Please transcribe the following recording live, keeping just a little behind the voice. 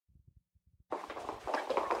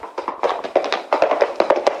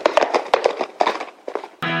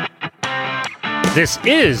This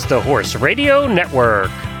is the Horse Radio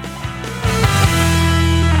Network.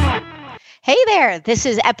 Hey there, this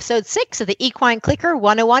is episode 6 of the Equine Clicker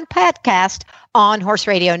 101 podcast on Horse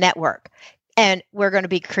Radio Network. And we're going to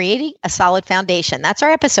be creating a solid foundation. That's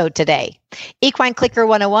our episode today. Equine Clicker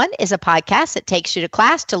 101 is a podcast that takes you to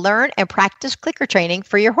class to learn and practice clicker training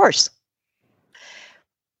for your horse.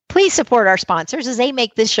 Please support our sponsors as they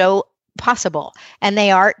make this show possible. And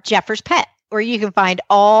they are Jeffers Pet, where you can find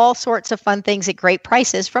all sorts of fun things at great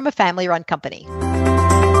prices from a family-run company.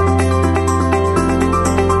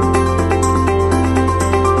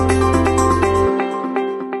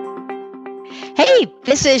 Hey,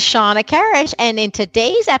 this is Shauna Karish, and in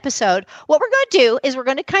today's episode, what we're going to do is we're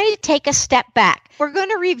going to kind of take a step back. We're going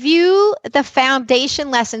to review the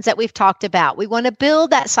foundation lessons that we've talked about. We want to build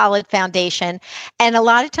that solid foundation, and a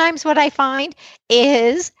lot of times what I find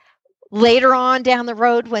is later on down the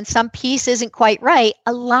road when some piece isn't quite right,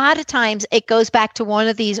 a lot of times it goes back to one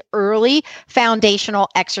of these early foundational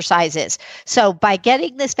exercises. So by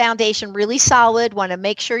getting this foundation really solid, want to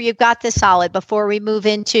make sure you've got this solid before we move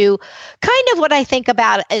into kind of what I think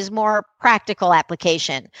about as more practical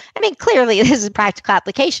application. I mean, clearly this is a practical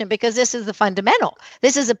application because this is the fundamental.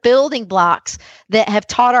 This is the building blocks that have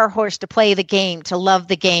taught our horse to play the game, to love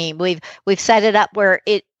the game. We've set it up where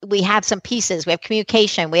we have some pieces, we have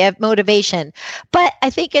communication, we have motivation. But I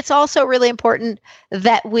think it's also really important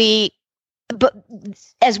that but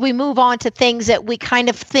as we move on to things that we kind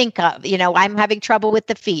of think of, I'm having trouble with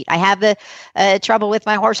the feet. I have the trouble with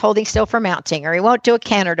my horse holding still for mounting, or he won't do a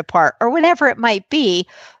canter depart, or whatever it might be.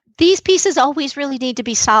 These pieces always really need to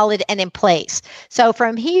be solid and in place. So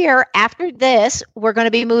from here, after this, we're going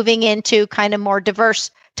to be moving into kind of more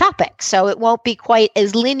diverse topics. So it won't be quite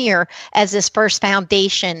as linear as this first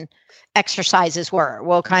foundation exercises were.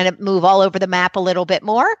 We'll kind of move all over the map a little bit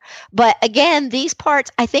more. But again, these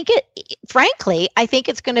parts, I think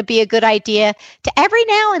it's going to be a good idea to every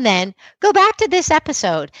now and then go back to this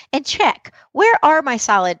episode and check, where are my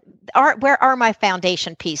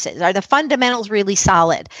foundation pieces? Are the fundamentals really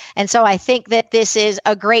solid? And so I think that this is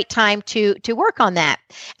a great time to work on that.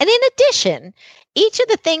 And in addition, each of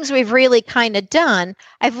the things we've really kind of done,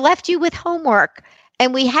 I've left you with homework,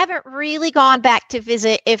 and we haven't really gone back to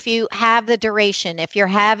visit if you have the duration, if you're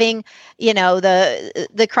having,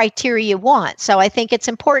 the criteria you want. So I think it's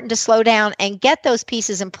important to slow down and get those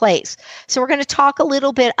pieces in place. So we're going to talk a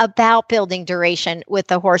little bit about building duration with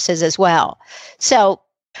the horses as well. So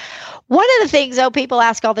one of the things, though, people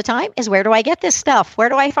ask all the time is, where do I get this stuff? Where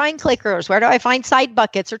do I find clickers? Where do I find side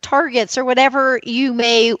buckets or targets or whatever you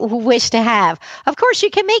may wish to have? Of course, you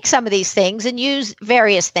can make some of these things and use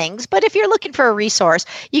various things, but if you're looking for a resource,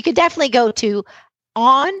 you could definitely go to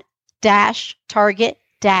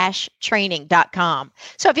on-target-training.com.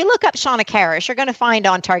 So if you look up Shauna Karish, you're going to find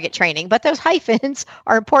On Target Training, but those hyphens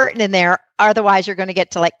are important in there. Otherwise, you're going to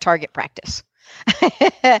get to target practice.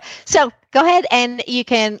 So go ahead and you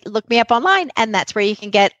can look me up online, and that's where you can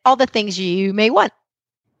get all the things you may want.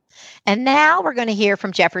 And now we're going to hear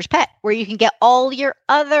from Jeffers Pet, where you can get all your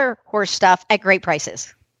other horse stuff at great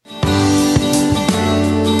prices.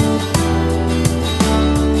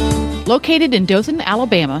 Located in Dothan,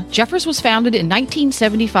 Alabama, Jeffers was founded in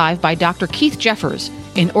 1975 by Dr. Keith Jeffers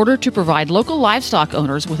in order to provide local livestock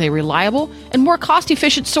owners with a reliable and more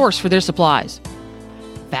cost-efficient source for their supplies.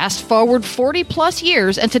 Fast forward 40 plus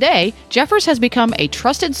years, and today, Jeffers has become a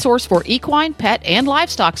trusted source for equine, pet, and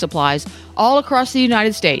livestock supplies all across the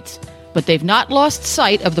United States. But they've not lost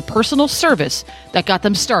sight of the personal service that got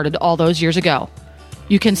them started all those years ago.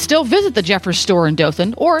 You can still visit the Jeffers store in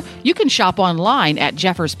Dothan, or you can shop online at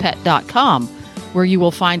jefferspet.com, where you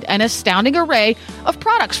will find an astounding array of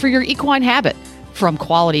products for your equine habit, from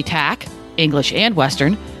quality tack, English and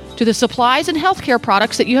Western, to the supplies and healthcare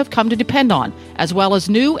products that you have come to depend on, as well as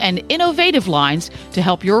new and innovative lines to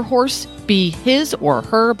help your horse be his or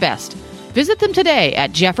her best. Visit them today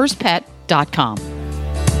at jefferspet.com.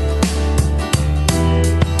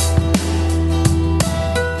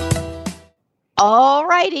 All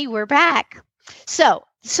righty, we're back. So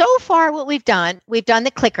far what we've done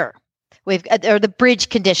the clicker. Or the bridge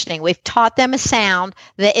conditioning. We've taught them a sound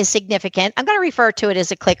that is significant. I'm going to refer to it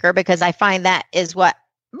as a clicker because I find that is what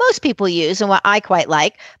most people use and what I quite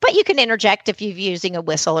like, but you can interject if you're using a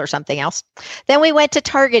whistle or something else. Then we went to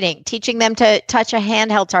targeting, teaching them to touch a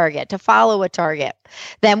handheld target, to follow a target.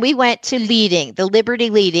 Then we went to leading, the Liberty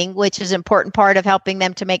leading, which is an important part of helping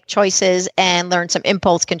them to make choices and learn some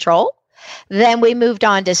impulse control. Then we moved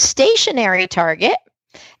on to stationary target,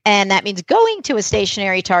 and that means going to a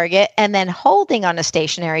stationary target and then holding on a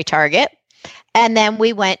stationary target. And then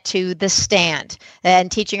we went to the stand and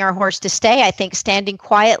teaching our horse to stay. I think standing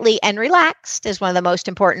quietly and relaxed is one of the most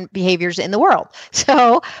important behaviors in the world.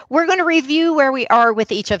 So we're going to review where we are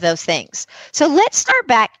with each of those things. So let's start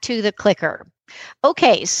back to the clicker.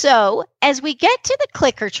 Okay, so as we get to the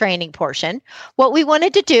clicker training portion, what we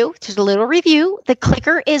wanted to do, just a little review, the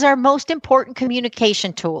clicker is our most important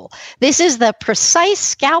communication tool. This is the precise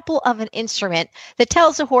scalpel of an instrument that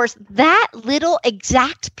tells the horse that little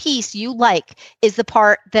exact piece you like is the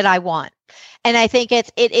part that I want. And I think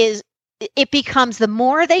it becomes, the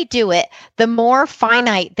more they do it, the more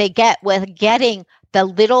finite they get with getting the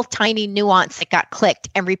little tiny nuance that got clicked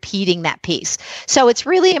and repeating that piece. So it's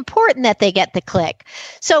really important that they get the click.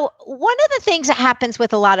 So one of the things that happens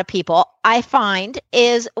with a lot of people, I find,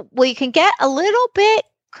 is we can get a little bit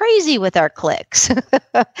crazy with our clicks.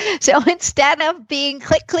 So instead of being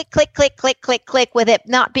click, click, click, click, click, click, click, with it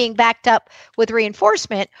not being backed up with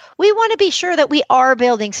reinforcement, we want to be sure that we are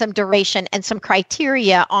building some duration and some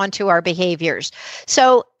criteria onto our behaviors.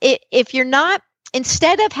 So if you're not,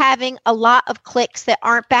 instead of having a lot of clicks that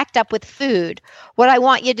aren't backed up with food, what I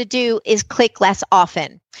want you to do is click less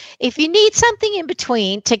often. If you need something in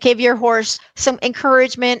between to give your horse some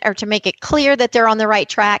encouragement or to make it clear that they're on the right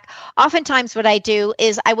track, oftentimes what I do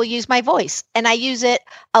is I will use my voice, and I use it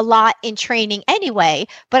a lot in training anyway,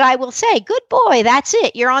 but I will say, good boy, that's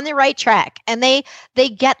it. You're on the right track. And they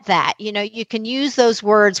get that. You know, you can use those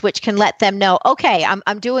words which can let them know, okay,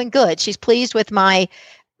 I'm doing good. She's pleased with my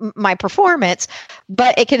performance,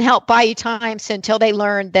 but it can help buy you time until they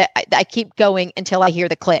learn that I keep going until I hear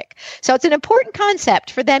the click. So it's an important concept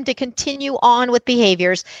for them to continue on with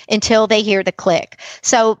behaviors until they hear the click.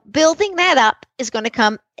 So building that up is going to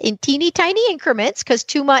come in teeny tiny increments, because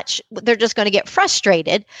too much, they're just going to get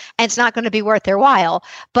frustrated and it's not going to be worth their while.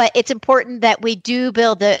 But it's important that we do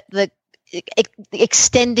build the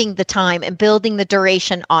extending the time and building the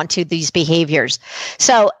duration onto these behaviors.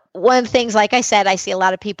 So one of the things, like I said, I see a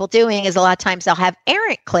lot of people doing is a lot of times they'll have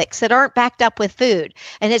errant clicks that aren't backed up with food.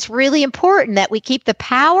 And it's really important that we keep the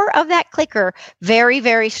power of that clicker very,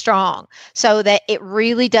 very strong so that it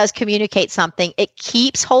really does communicate something. It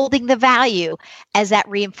keeps holding the value as that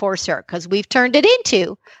reinforcer, because we've turned it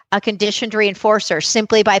into a conditioned reinforcer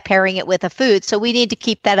simply by pairing it with a food. So we need to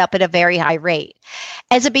keep that up at a very high rate.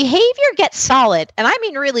 As a behavior gets solid, and I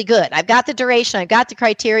mean really good, I've got the duration, I've got the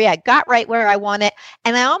criteria, I got right where I want it,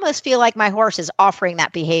 and I almost feel like my horse is offering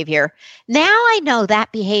that behavior. Now I know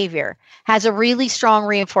that behavior has a really strong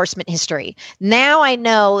reinforcement history. Now I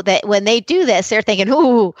know that when they do this, they're thinking,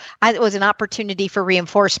 ooh, it was an opportunity for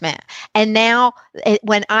reinforcement. And now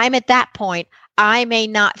when I'm at that point, I may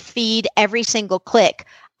not feed every single click,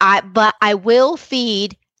 but I will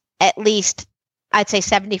feed at least, I'd say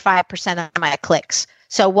 75% of my clicks.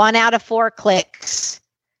 So 1 out of 4 clicks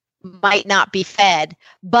might not be fed,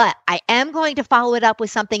 but I am going to follow it up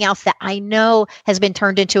with something else that I know has been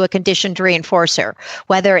turned into a conditioned reinforcer,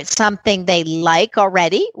 whether it's something they like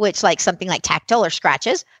already, which like something like tactile or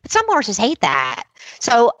scratches, but some horses hate that.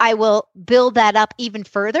 So I will build that up even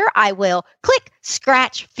further. I will click,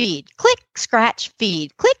 scratch, feed, click, scratch,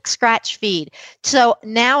 feed, click, scratch, feed. So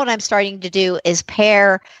now what I'm starting to do is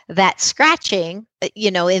pair that scratching,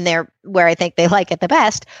 in there where I think they like it the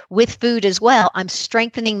best, with food as well. I'm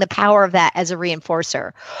strengthening the power of that as a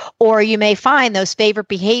reinforcer. Or you may find those favorite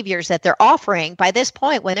behaviors that they're offering. By this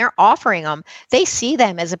point, when they're offering them, they see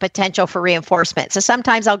them as a potential for reinforcement. So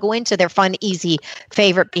sometimes I'll go into their fun, easy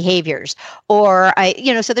favorite behaviors. Or,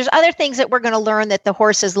 so there's other things that we're going to learn that the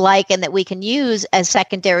horses like and that we can use as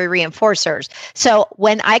secondary reinforcers. So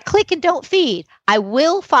when I click and don't feed, I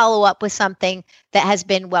will follow up with something that has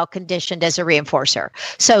been well conditioned as a reinforcer.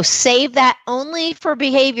 So save that only for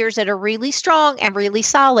behaviors that are really strong and really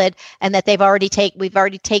solid, and that we've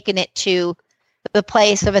already taken it to the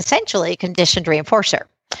place of essentially conditioned reinforcer.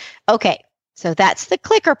 Okay. So that's the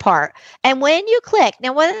clicker part. And when you click,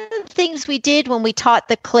 now one of the things we did when we taught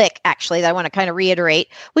the click, actually, that I want to kind of reiterate,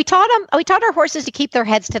 we taught our horses to keep their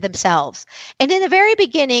heads to themselves. And in the very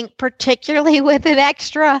beginning, particularly with an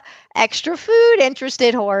extra food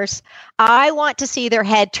interested horse, I want to see their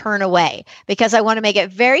head turn away, because I want to make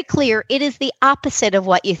it very clear it is the opposite of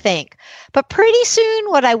what you think. But pretty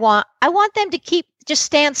soon what I want them to just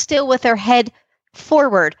stand still with their head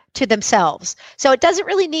forward to themselves. So it doesn't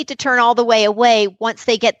really need to turn all the way away once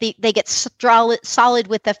they get solid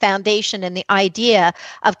with the foundation and the idea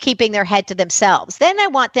of keeping their head to themselves. Then I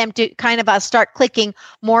want them to kind of start clicking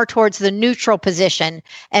more towards the neutral position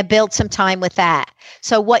and build some time with that.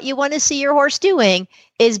 So what you want to see your horse doing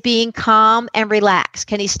is being calm and relaxed.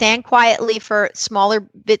 Can he stand quietly for smaller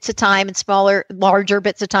bits of time and larger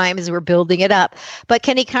bits of time as we're building it up? But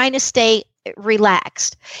can he kind of stay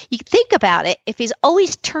relaxed. You think about it. If he's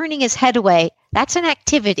always turning his head away, that's an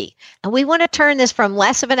activity. And we want to turn this from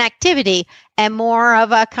less of an activity and more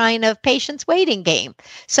of a kind of patience waiting game.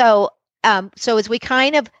 So as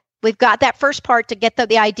we've got that first part to get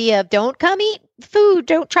the idea of don't come eat food.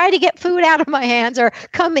 Don't try to get food out of my hands or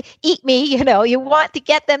come eat me. You want to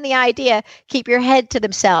get them the idea, keep your head to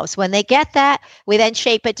themselves. When they get that, we then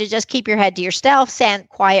shape it to just keep your head to yourself, stand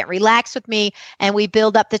quiet, relax with me, and we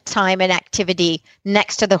build up the time and activity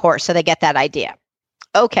next to the horse so they get that idea.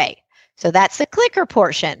 Okay. So that's the clicker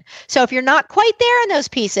portion. So if you're not quite there in those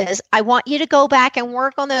pieces, I want you to go back and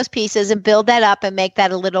work on those pieces and build that up and make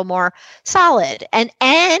that a little more solid. And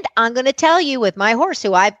I'm going to tell you, with my horse,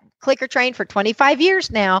 who I've clicker trained for 25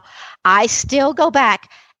 years now, I still go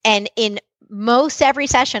back, and in most every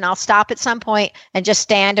session, I'll stop at some point and just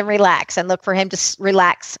stand and relax and look for him to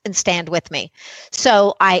relax and stand with me.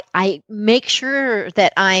 So I make sure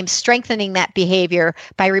that I'm strengthening that behavior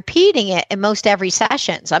by repeating it in most every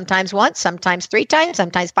session, sometimes once, sometimes 3 times,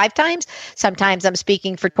 sometimes 5 times, sometimes I'm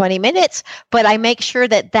speaking for 20 minutes, but I make sure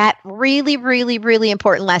that really, really, really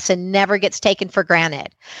important lesson never gets taken for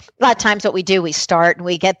granted. A lot of times what we do, we start and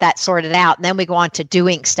we get that sorted out, and then we go on to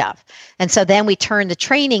doing stuff. And so then we turn the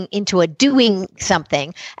training into a doing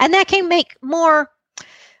something, and that can make more,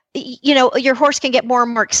 your horse can get more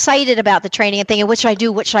and more excited about the training and thinking, what should I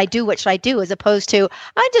do? What should I do? What should I do? As opposed to,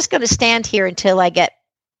 I'm just going to stand here until I get,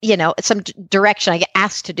 some direction. I get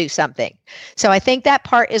asked to do something. So I think that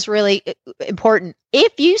part is really important.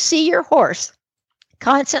 If you see your horse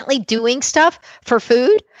constantly doing stuff for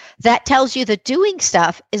food, that tells you the doing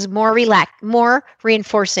stuff is more relaxed, more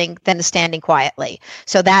reinforcing than the standing quietly.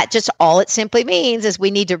 So that just all it simply means is we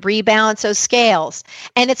need to rebalance those scales.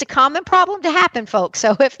 And it's a common problem to happen, folks.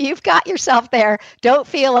 So if you've got yourself there, don't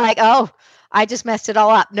feel like, oh, I just messed it all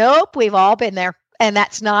up. Nope, we've all been there. And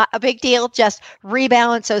that's not a big deal. Just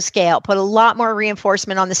rebalance those scale. Put a lot more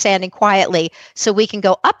reinforcement on the standing quietly so we can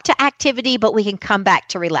go up to activity, but we can come back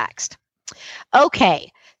to relaxed. Okay,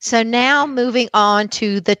 so now moving on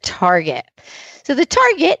to the target. So the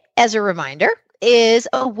target, as a reminder, is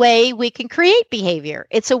a way we can create behavior.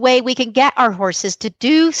 It's a way we can get our horses to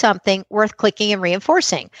do something worth clicking and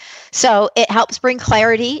reinforcing. So it helps bring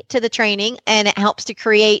clarity to the training, and it helps to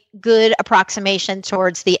create good approximation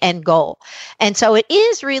towards the end goal. And so it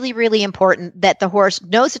is really, really important that the horse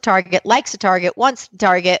knows the target, likes the target, wants the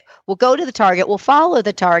target, will go to the target, will follow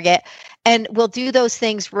the target, and will do those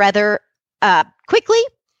things rather quickly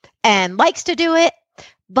and likes to do it.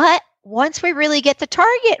 But once we really get the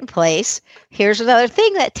target in place, here's another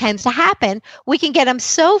thing that tends to happen. We can get them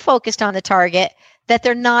so focused on the target that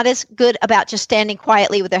they're not as good about just standing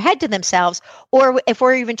quietly with their head to themselves. Or if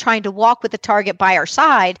we're even trying to walk with the target by our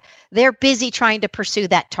side, they're busy trying to pursue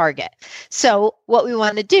that target. So what we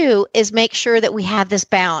want to do is make sure that we have this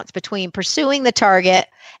balance between pursuing the target,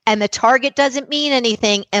 and the target doesn't mean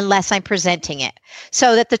anything unless I'm presenting it.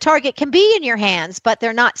 So that the target can be in your hands, but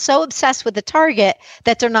they're not so obsessed with the target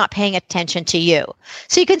that they're not paying attention to you.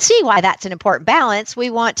 So you can see why that's an important balance. We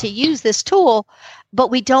want to use this tool, but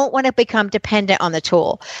we don't want to become dependent on the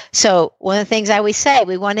tool. So one of the things I always say,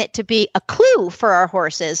 we want it to be a clue for our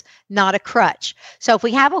horses, not a crutch. So if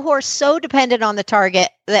we have a horse so dependent on the target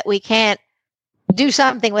that we can't do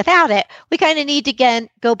something without it, we kind of need to again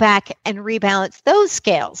go back and rebalance those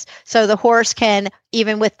scales. So the horse can,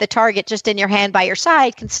 even with the target just in your hand by your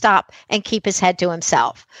side, can stop and keep his head to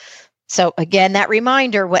himself. So again, that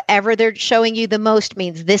reminder, whatever they're showing you the most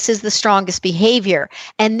means this is the strongest behavior.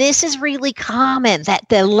 And this is really common, that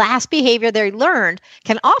the last behavior they learned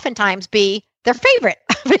can oftentimes be their favorite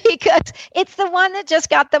because it's the one that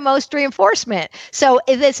just got the most reinforcement. So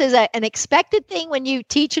this is an expected thing when you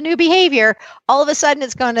teach a new behavior. All of a sudden,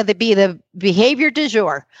 it's going to be the behavior du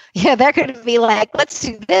jour. Yeah, they're going to be like, let's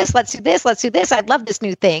do this, let's do this, let's do this. I love this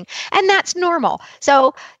new thing. And that's normal.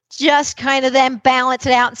 So just kind of then balance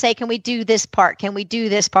it out and say, can we do this part? Can we do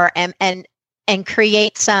this part? And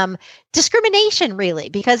create some discrimination, really,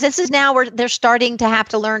 because this is now where they're starting to have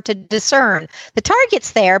to learn to discern. The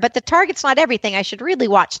target's there, but the target's not everything. I should really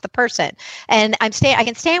watch the person. And I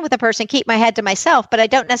can stand with the person, keep my head to myself, but I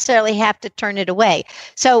don't necessarily have to turn it away.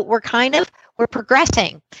 So we're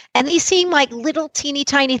progressing. And these seem like little teeny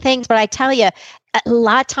tiny things, but I tell you, a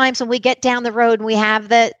lot of times when we get down the road and we have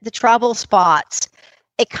the trouble spots,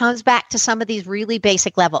 it comes back to some of these really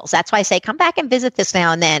basic levels. That's why I say, come back and visit this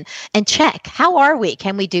now and then and check. How are we?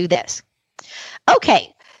 Can we do this?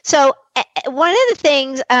 Okay. So one of the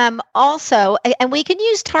things also, and we can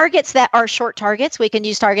use targets that are short targets. We can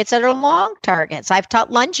use targets that are long targets. I've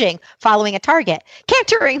taught lunging following a target.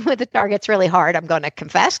 Cantering with a target's really hard, I'm going to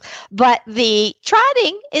confess. But the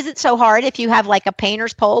trotting isn't so hard if you have like a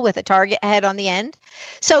painter's pole with a target head on the end.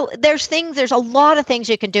 So there's a lot of things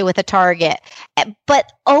you can do with a target.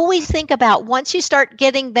 But always think about once you start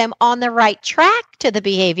getting them on the right track to the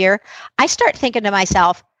behavior, I start thinking to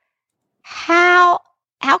myself, how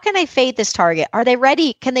can I fade this target? Are they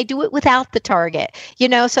ready? Can they do it without the target?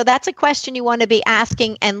 So that's a question you want to be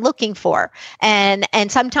asking and looking for. And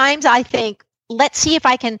sometimes I think, let's see if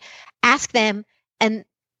I can ask them and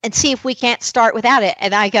see if we can't start without it.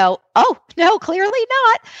 And I go, oh, no, clearly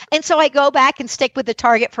not. And so I go back and stick with the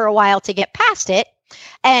target for a while to get past it.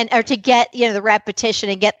 Or to get, the repetition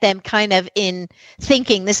and get them kind of in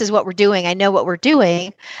thinking, this is what we're doing. I know what we're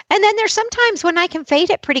doing. And then there's sometimes when I can fade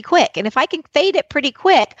it pretty quick. And if I can fade it pretty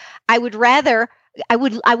quick, I would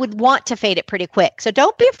want to fade it pretty quick. So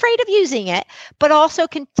don't be afraid of using it, but also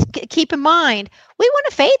keep in mind, we want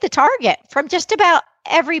to fade the target from just about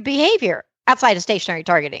every behavior outside of stationary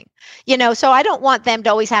targeting. So I don't want them to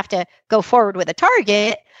always have to go forward with a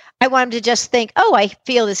target. I want them to just think, oh, I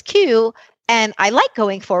feel this cue. And I like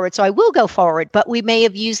going forward, so I will go forward, but we may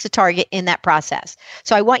have used the target in that process.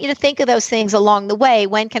 So I want you to think of those things along the way.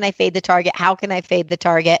 When can I fade the target? How can I fade the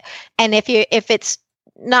target? And if it's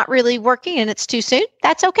not really working and it's too soon,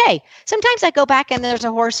 that's okay. Sometimes I go back and there's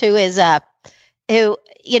a horse who is all the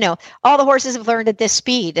horses have learned at this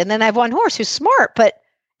speed. And then I have one horse who's smart, but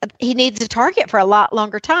he needs a target for a lot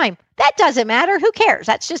longer time. That doesn't matter. Who cares?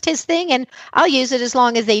 That's just his thing, and I'll use it as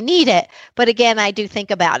long as they need it. But again, I do think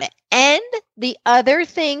about it. And the other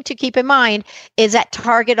thing to keep in mind is that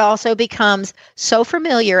target also becomes so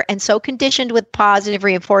familiar and so conditioned with positive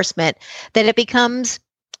reinforcement that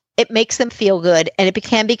it makes them feel good, and it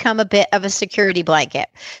can become a bit of a security blanket.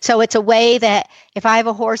 So it's a way that if I have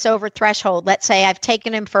a horse over threshold, let's say I've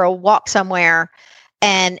taken him for a walk somewhere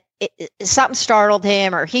and something startled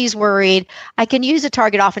him or he's worried, I can use a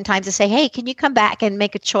target oftentimes to say, hey, can you come back and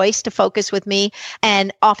make a choice to focus with me?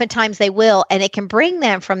 And oftentimes they will, and it can bring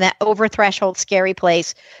them from that over threshold scary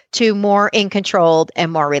place to more in control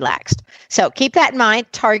and more relaxed. So keep that in mind.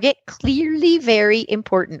 Target, clearly very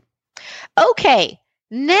important. Okay,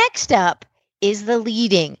 next up is the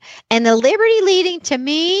leading. And the Liberty leading, to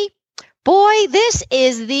me, boy, this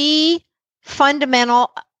is the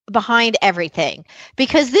fundamental behind everything,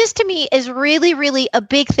 because this to me is really, really a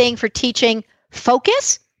big thing for teaching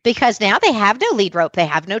focus, because now they have no lead rope. They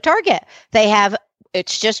have no target.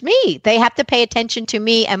 It's just me. They have to pay attention to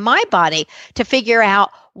me and my body to figure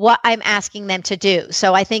out what I'm asking them to do.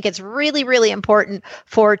 So I think it's really, really important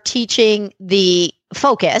for teaching the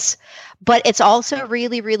focus, but it's also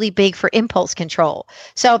really, really big for impulse control.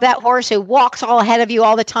 So that horse who walks all ahead of you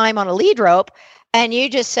all the time on a lead rope, and you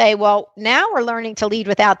just say, well, now we're learning to lead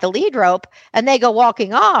without the lead rope, and they go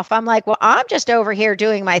walking off. I'm like, well, I'm just over here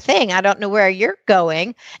doing my thing. I don't know where you're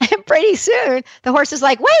going. And pretty soon the horse is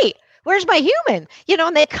like, wait, where's my human?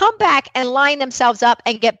 And they come back and line themselves up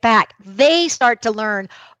and get back. They start to learn,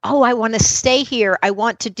 oh, I want to stay here. I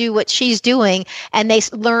want to do what she's doing. And they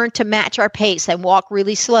learn to match our pace and walk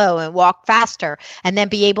really slow and walk faster, and then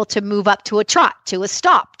be able to move up to a trot, to a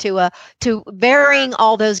stop, to varying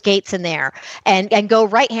all those gaits in there, and go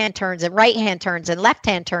right-hand turns and right-hand turns and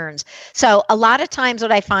left-hand turns. So a lot of times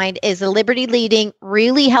what I find is the Liberty leading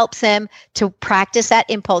really helps them to practice that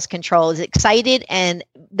impulse control. As excited and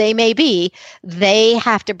they may be, they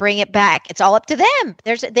have to bring it back. It's all up to them.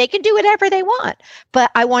 They can do whatever they want, but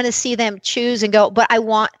I want to see them choose and go, but I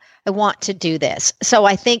want to do this. So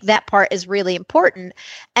I think that part is really important.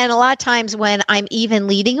 And a lot of times when I'm even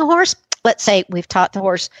leading a horse, let's say we've taught the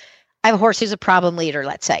horse, I have a horse who's a problem leader,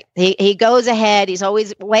 let's say. He goes ahead, he's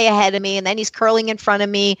always way ahead of me, and then he's curling in front of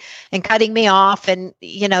me and cutting me off, and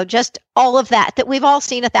just all of that we've all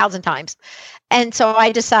seen 1,000 times. And so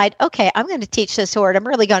I decide, okay, I'm going to teach this horse. I'm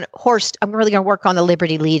really going to work on the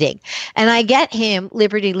Liberty leading. And I get him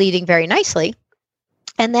Liberty leading very nicely.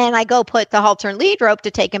 And then I go put the halter and lead rope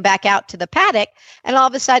to take him back out to the paddock. And all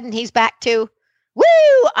of a sudden he's back to,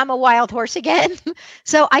 woo, I'm a wild horse again.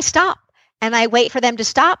 So I stop and I wait for them to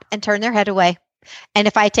stop and turn their head away. And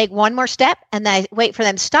if I take one more step and then I wait for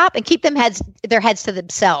them to stop and keep their heads to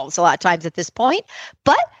themselves a lot of times at this point.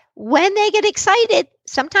 But when they get excited,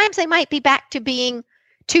 sometimes they might be back to being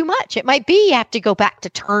too much. It might be you have to go back to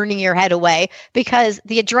turning your head away because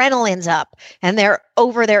the adrenaline's up and they're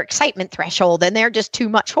over their excitement threshold and they're just too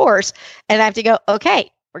much horse. And I have to go, okay,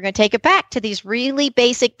 we're going to take it back to these really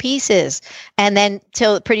basic pieces. And then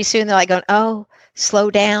till pretty soon they're like going, oh,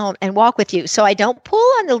 slow down and walk with you. So I don't pull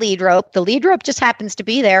on the lead rope. The lead rope just happens to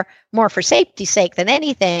be there more for safety's sake than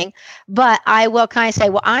anything. But I will kind of say,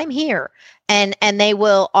 well, I'm here. And they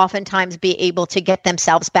will oftentimes be able to get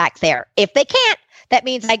themselves back there. If they can't, that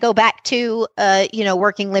means I go back to,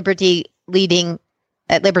 working Liberty leading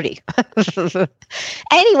at Liberty.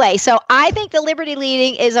 Anyway, so I think the Liberty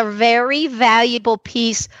leading is a very valuable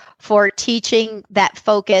piece for teaching that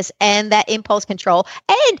focus and that impulse control.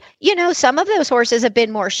 And, some of those horses have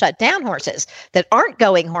been more shut down horses that aren't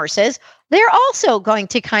going horses. They're also going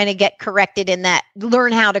to kind of get corrected in that,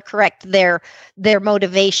 learn how to correct their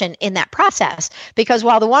motivation in that process. Because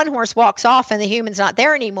while the one horse walks off and the human's not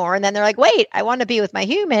there anymore, and then they're like, wait, I want to be with my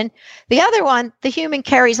human. The other one, the human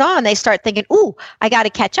carries on. They start thinking, ooh, I got to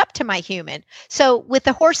catch up to my human. So with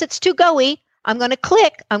the horse that's too goey, I'm going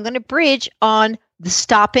to bridge on the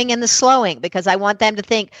stopping and the slowing, because I want them to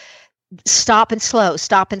think stop and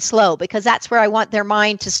slow, because that's where I want their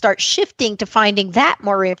mind to start shifting to finding that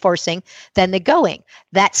more reinforcing than the going.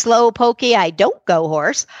 That slow, pokey, I don't go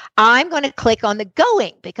horse, I'm going to click on the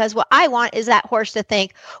going, because what I want is that horse to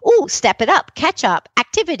think, ooh, step it up, catch up,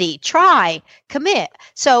 activity, try, commit.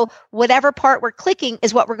 So whatever part we're clicking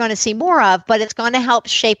is what we're going to see more of, but it's going to help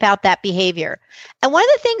shape out that behavior. And one of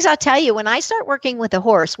the things I'll tell you, when I start working with a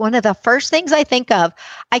horse, one of the first things I think,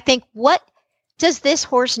 what does this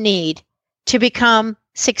horse need to become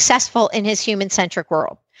successful in his human-centric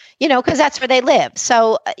world? Because that's where they live.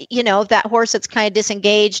 So, that horse that's kind of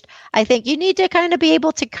disengaged, I think you need to kind of be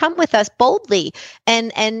able to come with us boldly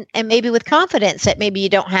and maybe with confidence that maybe you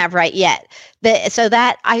don't have right yet. So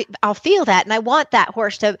that I'll feel that. And I want that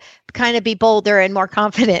horse to kind of be bolder and more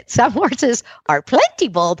confident. Some horses are plenty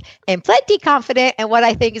bold and plenty confident. And what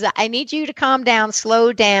I think is that I need you to calm down,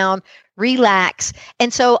 slow down, relax.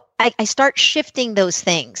 And so I start shifting those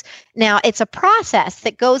things. Now, it's a process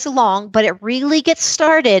that goes along, but it really gets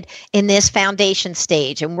started in this foundation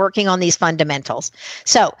stage and working on these fundamentals.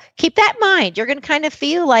 So keep that in mind. You're going to kind of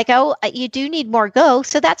feel like, oh, you do need more go.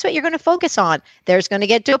 So that's what you're going to focus on. There's going to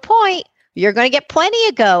get to a point you're going to get plenty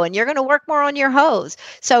of go, and you're going to work more on your hose.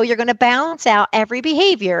 So you're going to balance out every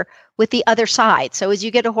behavior with the other side. So as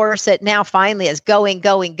you get a horse that now finally is going,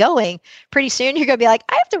 pretty soon you're going to be like,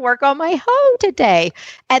 I have to work on my hoe today.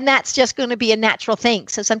 And that's just going to be a natural thing.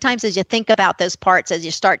 So sometimes as you think about those parts, as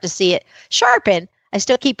you start to see it sharpen, I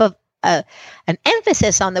still keep an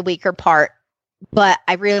emphasis on the weaker part. But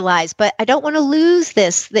I realize, I don't want to lose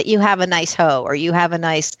this, that you have a nice hoe or you have a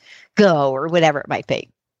nice go or whatever it might be.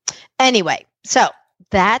 Anyway, so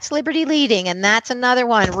that's Liberty leading, and that's another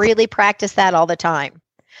one. Really practice that all the time.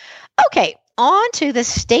 Okay, on to the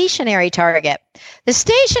stationary target. The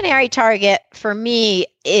stationary target for me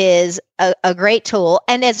is a great tool.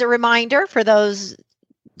 And as a reminder for those,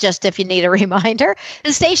 just if you need a reminder,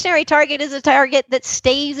 the stationary target is a target that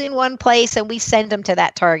stays in one place and we send them to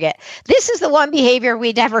that target. This is the one behavior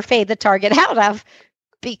we never fade the target out of,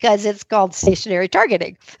 because it's called stationary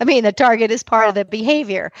targeting. I mean, the target is part of the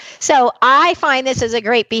behavior. So I find this is a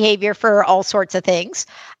great behavior for all sorts of things.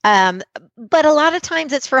 But a lot of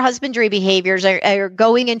times it's for husbandry behaviors, or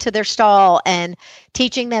going into their stall and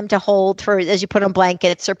teaching them to hold for, as you put on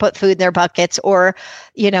blankets or put food in their buckets, or,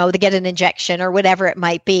 to get an injection or whatever it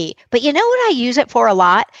might be. But you know what I use it for a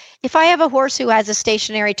lot? If I have a horse who has a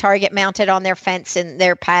stationary target mounted on their fence in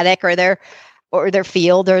their paddock or their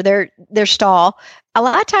field or their stall, a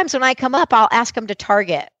lot of times when I come up, I'll ask them to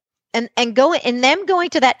target, and them going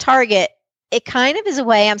to that target. It kind of is a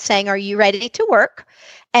way I'm saying, are you ready to work?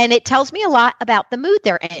 And it tells me a lot about the mood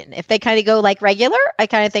they're in. If they kind of go like regular, I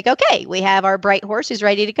kind of think, okay, we have our bright horse who's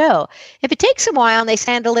ready to go. If it takes a while and they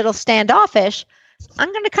sound a little standoffish,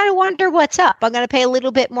 I'm going to kind of wonder what's up. I'm going to pay a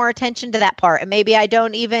little bit more attention to that part. And maybe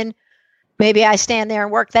I stand there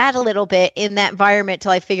and work that a little bit in that environment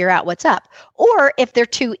till I figure out what's up. Or if they're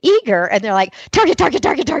too eager and they're like, target,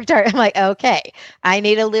 I'm like, okay, I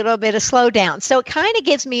need a little bit of slowdown. So it kind of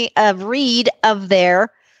gives me a read of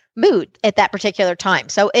their mood at that particular time.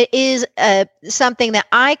 So it is something that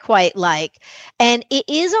I quite like. And it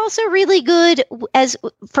is also really good as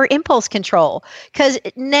for impulse control, because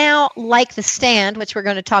now, like the stand, which we're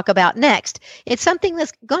going to talk about next, it's something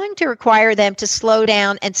that's going to require them to slow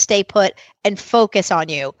down and stay put and focus on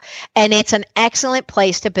you. And it's an excellent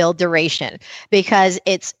place to build duration, because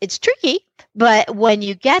it's tricky, but when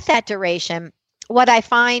you get that duration, what I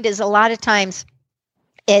find is a lot of times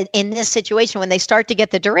in this situation, when they start to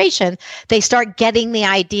get the duration, they start getting the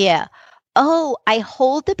idea, oh, I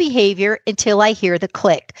hold the behavior until I hear the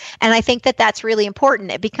click. And I think that that's really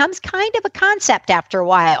important. It becomes kind of a concept after a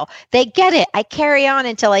while. They get it. I carry on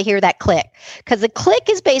until I hear that click. Because the click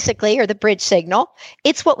is basically, or the bridge signal,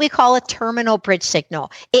 it's what we call a terminal bridge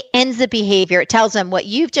signal. It ends the behavior. It tells them what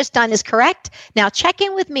you've just done is correct. Now check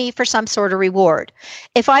in with me for some sort of reward.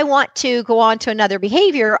 If I want to go on to another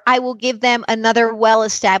behavior, I will give them another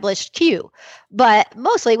well-established cue. But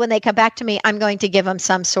mostly when they come back to me, I'm going to give them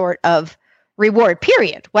some sort of reward,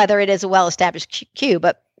 period, whether it is a well-established cue,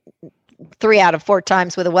 but 3 out of 4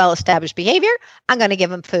 times with a well-established behavior, I'm going to give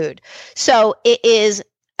them food. So it is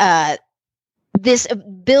this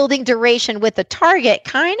building duration with the target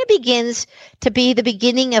kind of begins to be the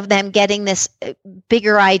beginning of them getting this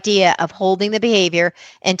bigger idea of holding the behavior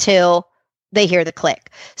until they hear the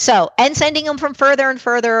click. So, and sending them from further and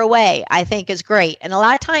further away, I think is great. And a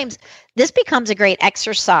lot of times this becomes a great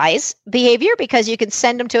exercise behavior because you can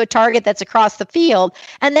send them to a target that's across the field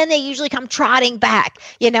and then they usually come trotting back,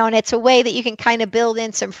 and it's a way that you can kind of build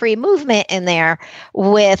in some free movement in there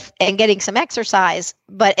and getting some exercise,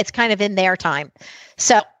 but it's kind of in their time.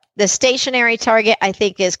 So the stationary target, I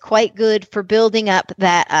think, is quite good for building up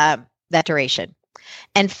that duration.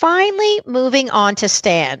 And finally, moving on to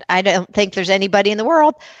stand. I don't think there's anybody in the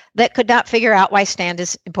world that could not figure out why stand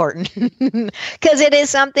is important because it is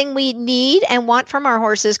something we need and want from our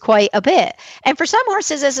horses quite a bit. And for some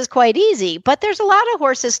horses, this is quite easy, but there's a lot of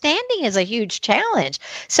horses standing is a huge challenge.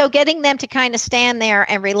 So getting them to kind of stand there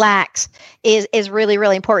and relax is really,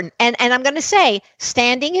 really important. And I'm going to say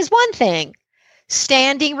standing is one thing.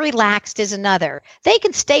 Standing relaxed is another. They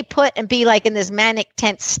can stay put and be like in this manic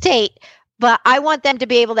tense state, but I want them to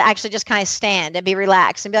be able to actually just kind of stand and be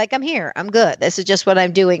relaxed and be like, I'm here, I'm good. This is just what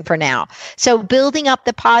I'm doing for now. So building up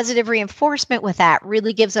the positive reinforcement with that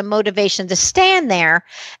really gives them motivation to stand there.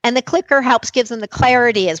 And the clicker gives them the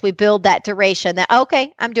clarity as we build that duration that,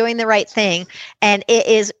 okay, I'm doing the right thing. And it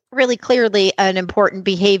is really clearly an important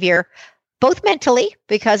behavior, both mentally,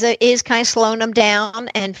 because it is kind of slowing them down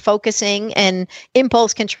and focusing and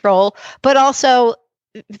impulse control, but also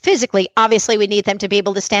physically. Obviously, we need them to be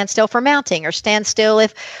able to stand still for mounting or stand still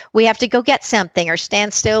if we have to go get something or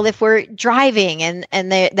stand still if we're driving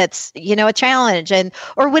and that's, a challenge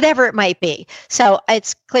or whatever it might be. So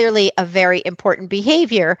it's clearly a very important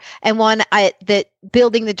behavior and one that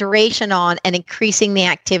building the duration on and increasing the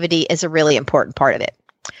activity is a really important part of it.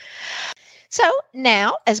 So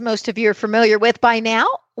now, as most of you are familiar with by now,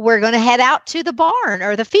 we're going to head out to the barn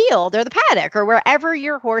or the field or the paddock or wherever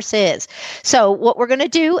your horse is. So what we're going to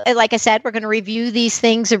do, like I said, we're going to review these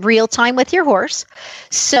things in real time with your horse.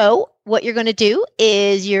 So what you're going to do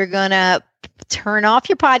is you're going to turn off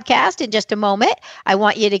your podcast in just a moment. I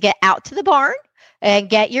want you to get out to the barn and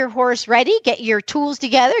get your horse ready, get your tools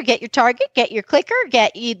together, get your target, get your clicker,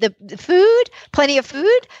 get you the food, plenty of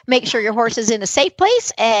food, make sure your horse is in a safe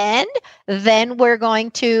place, and then we're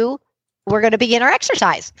going to begin our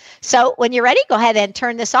exercise. So when you're ready, go ahead and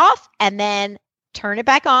turn this off and then turn it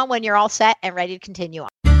back on when you're all set and ready to continue on.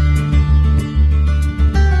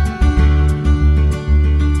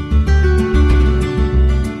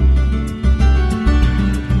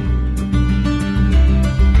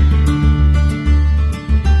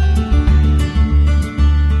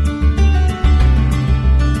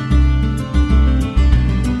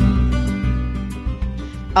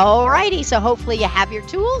 Alrighty, so hopefully you have your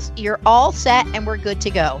tools, you're all set, and we're good to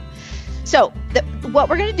go. So what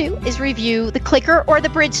we're going to do is review the clicker or the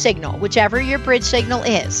bridge signal, whichever your bridge signal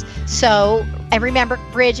is. So, and remember,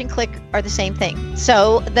 bridge and click are the same thing.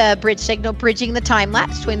 So the bridge signal bridging the time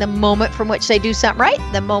lapse between the moment from which they do something right,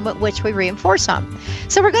 the moment which we reinforce them.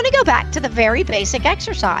 So we're going to go back to the very basic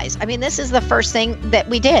exercise. I mean, this is the first thing that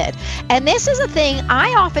we did. And this is a thing I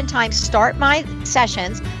oftentimes start my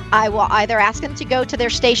sessions. I will either ask them to go to their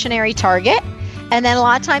stationary target, and then a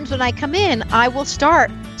lot of times when I come in, I will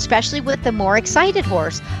start, especially with the more excited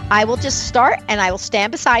horse, I will just start and I will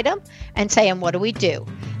stand beside them and say, what do we do?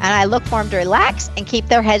 And I look for them to relax and keep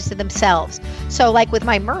their heads to themselves. So like with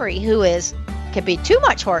my Murray, who can be too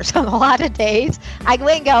much horse on a lot of days, I go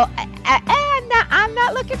in and go, I'm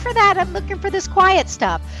not looking for that. I'm looking for this quiet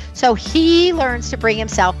stuff. So he learns to bring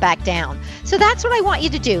himself back down. So that's what I want you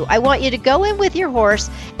to do. I want you to go in with your horse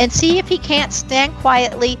and see if he can't stand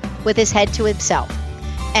quietly with his head to himself.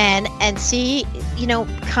 And see,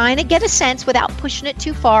 kind of get a sense without pushing it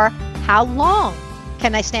too far, how long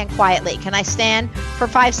can I stand quietly? Can I stand for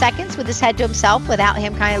 5 seconds with his head to himself without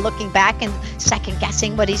him kind of looking back and second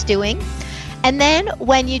guessing what he's doing? And then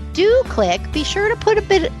when you do click, be sure to put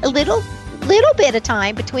a little bit of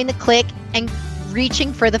time between the click and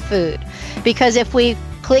reaching for the food. Because if we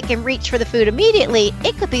click and reach for the food immediately,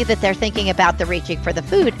 it could be that they're thinking about the reaching for the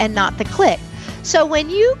food and not the click. So when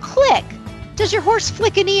you click, does your horse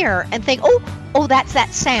flick an ear and think, oh, that's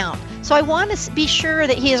that sound? So I want to be sure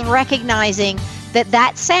that he is recognizing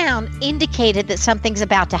that sound indicated that something's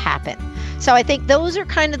about to happen. So I think those are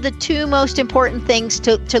kind of the two most important things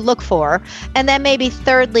to look for. And then maybe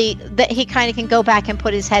thirdly, that he kind of can go back and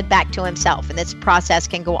put his head back to himself, and this process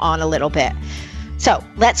can go on a little bit. So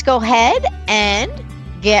let's go ahead and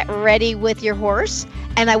get ready with your horse.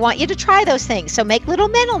 And I want you to try those things. So make little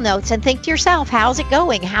mental notes and think to yourself, how's it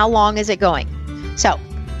going? How long is it going? So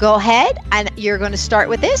go ahead, and you're going to start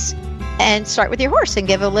with this and start with your horse and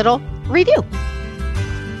give a little review.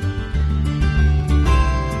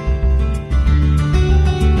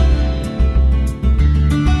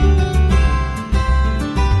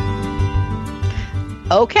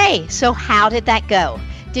 Okay, so how did that go?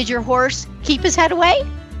 Did your horse keep his head away?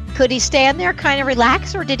 Could he stand there kind of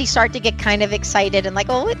relaxed, or did he start to get kind of excited and like,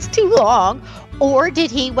 oh, it's too long? Or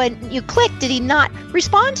did he, when you clicked, did he not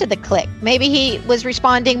respond to the click? Maybe he was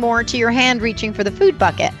responding more to your hand reaching for the food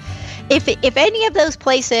bucket. If any of those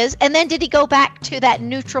places, and then did he go back to that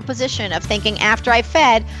neutral position of thinking, after I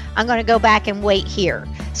fed, I'm going to go back and wait here.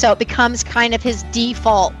 So it becomes kind of his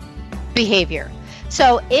default behavior.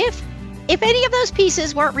 So if any of those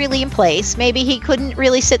pieces weren't really in place, maybe he couldn't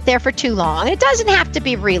really sit there for too long. It doesn't have to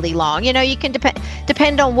be really long. You know, you can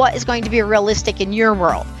depend on what is going to be realistic in your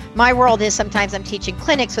world. My world is sometimes I'm teaching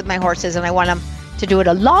clinics with my horses and I want them to do it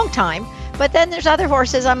a long time. But then there's other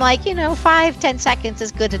horses I'm like, 5-10 seconds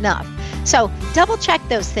is good enough. So double check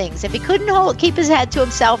those things. If he couldn't keep his head to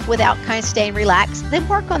himself without kind of staying relaxed, then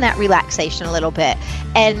work on that relaxation a little bit.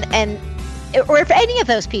 Or if any of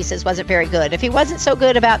those pieces wasn't very good, if he wasn't so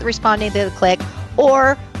good about responding to the click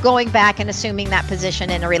or going back and assuming that position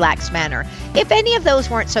in a relaxed manner, if any of those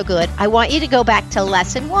weren't so good, I want you to go back to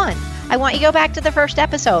lesson 1. I want you to go back to the first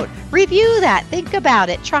episode, review that, think about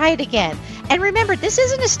it, try it again. And remember, this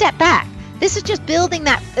isn't a step back. This is just building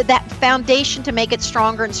that foundation to make it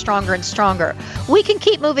stronger and stronger and stronger. We can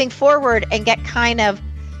keep moving forward and get kind of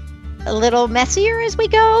a little messier as we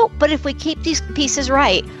go, but if we keep these pieces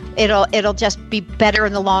right, it'll just be better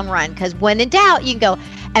in the long run, because when in doubt, you can go,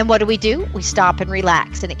 and what do? We stop and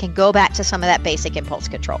relax, and it can go back to some of that basic impulse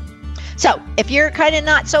control. So if you're kind of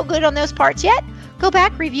not so good on those parts yet, go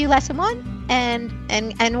back, review lesson 1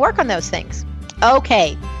 and work on those things.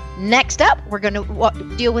 Okay, next up, we're going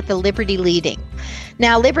to deal with the Liberty leading.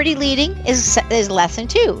 Now, Liberty leading is lesson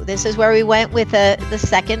 2. This is where we went with the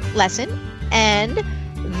second lesson, and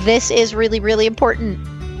this is really, really important.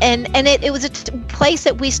 And it was a place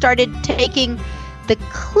that we started taking the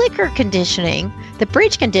clicker conditioning, the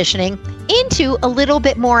bridge conditioning, into a little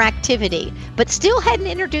bit more activity, but still hadn't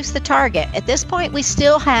introduced the target. At this point, we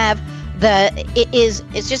still have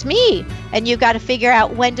it's just me, and you've got to figure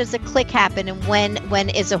out when does the click happen and when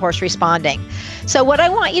is the horse responding. So what I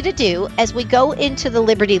want you to do as we go into the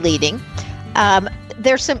Liberty leading,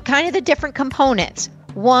 there's some kind of the different components.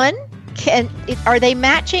 One, are they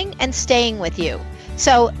matching and staying with you?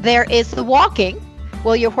 So there is the walking.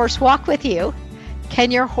 Will your horse walk with you? Can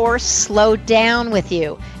your horse slow down with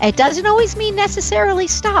you? It doesn't always mean necessarily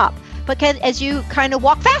stop, but as you kind of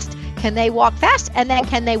walk fast, can they walk fast? And then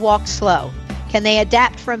can they walk slow? Can they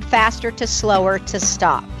adapt from faster to slower to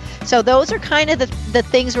stop? So those are kind of the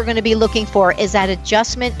things we're going to be looking for, is that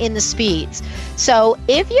adjustment in the speeds. So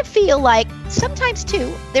if you feel like sometimes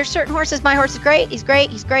too, there's certain horses, my horse is great, he's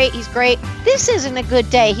great, he's great, he's great. This isn't a good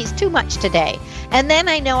day, he's too much today. And then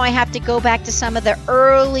I know I have to go back to some of the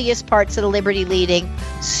earliest parts of the Liberty leading.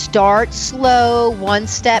 Start slow, 1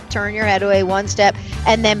 step, turn your head away 1 step,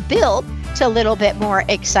 and then build to a little bit more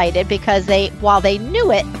excited, because while they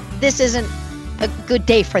knew it, this isn't a good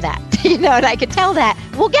day for that. And I can tell that.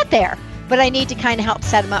 We'll get there, but I need to kind of help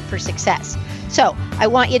set them up for success. So I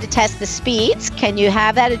want you to test the speeds. Can you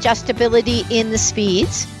have that adjustability in the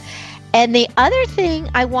speeds? And the other thing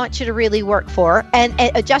I want you to really work for, and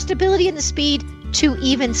adjustability in the speed to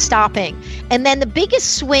even stopping. And then the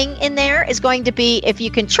biggest swing in there is going to be if you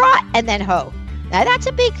can trot and then hoe. Now that's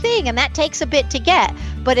a big thing, and that takes a bit to get,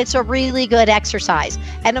 but it's a really good exercise.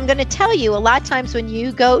 And I'm going to tell you, a lot of times when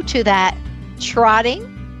you go to that trotting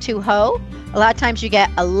to hoe, a lot of times you get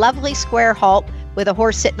a lovely square halt with a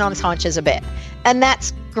horse sitting on his haunches a bit. And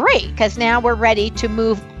that's great, because now we're ready to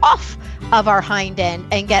move off of our hind end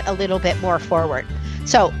and get a little bit more forward.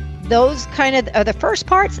 So those kind of are the first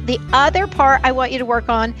parts. The other part I want you to work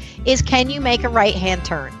on is, can you make a right hand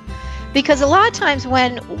turn? Because a lot of times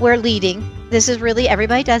when we're leading, this is really,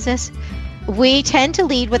 everybody does this, we tend to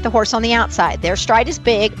lead with the horse on the outside. Their stride is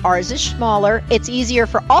big, ours is smaller. It's easier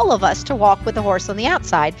for all of us to walk with the horse on the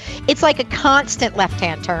outside. It's like a constant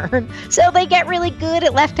left-hand turn. So they get really good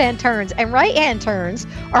at left-hand turns, and right-hand turns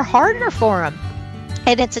are harder for them.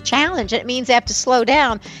 And it's a challenge. It means they have to slow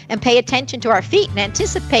down and pay attention to our feet and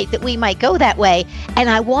anticipate that we might go that way. And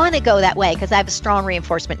I want to go that way because I have a strong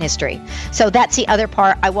reinforcement history. So that's the other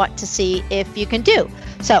part I want to see if you can do.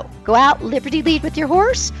 So go out, liberty lead with your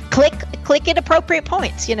horse, click at appropriate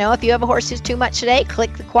points. You know, if you have a horse who's too much today,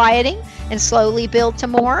 click the quieting and slowly build to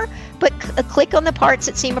more. But click on the parts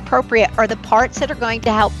that seem appropriate or the parts that are going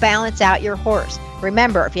to help balance out your horse.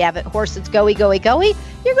 Remember, if you have a horse that's goey,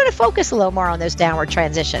 you're going to focus a little more on those downward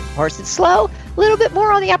transitions. Horse that's slow, a little bit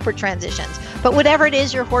more on the upward transitions. But whatever it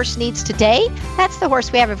is your horse needs today, that's the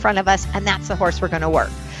horse we have in front of us, and that's the horse we're going to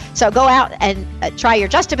work. So go out and try your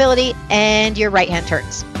adjustability and your right-hand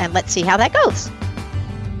turns, and let's see how that goes.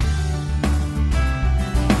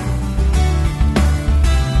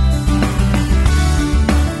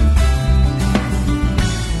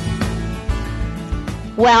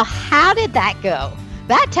 Well, how did that go?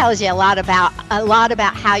 That tells you a lot about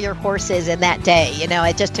how your horse is in that day. You know,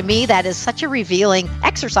 it just, to me, that is such a revealing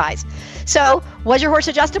exercise. So, was your horse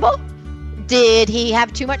adjustable? Did he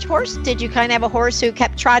have too much horse? Did you kind of have a horse who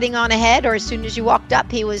kept trotting on ahead, or as soon as you walked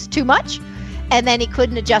up, he was too much? And then he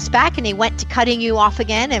couldn't adjust back and he went to cutting you off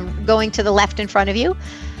again and going to the left in front of you?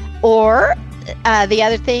 Or the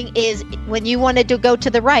other thing is, when you wanted to go to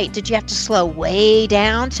the right, did you have to slow way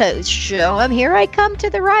down to show him, here I come to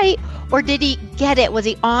the right? Or did he get it? Was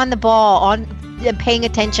he on the ball, paying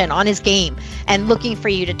attention, on his game, and looking for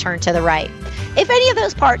you to turn to the right? If any of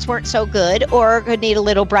those parts weren't so good or could need a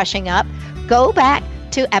little brushing up, go back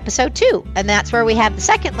to episode 2. And that's where we have the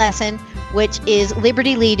second lesson, which is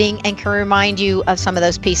liberty leading, and can remind you of some of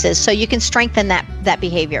those pieces so you can strengthen that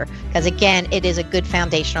behavior. Because again, it is a good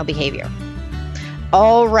foundational behavior.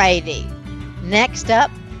 Alrighty, next up,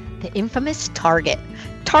 the infamous target.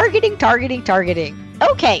 Targeting.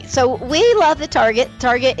 Okay, so we love the target.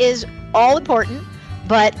 Target is all important,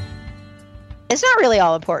 but it's not really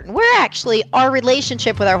all important. Our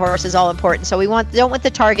relationship with our horse is all important, so we don't want the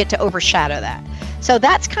target to overshadow that. So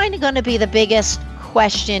that's kind of going to be the biggest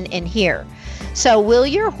question in here. So will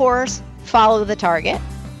your horse follow the target?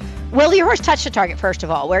 Will your horse touch the target, first of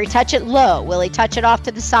all? Will he touch it low? Will he touch it off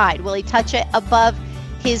to the side? Will he touch it above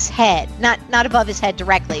his head? Not above his head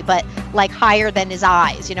directly, but like higher than his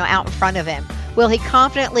eyes, out in front of him. Will he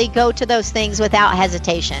confidently go to those things without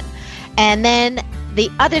hesitation? And then the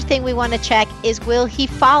other thing we want to check is, will he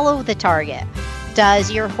follow the target? Does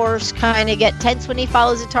your horse kind of get tense when he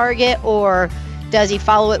follows a target, or does he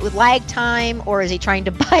follow it with lag time, or is he trying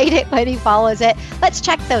to bite it when he follows it? Let's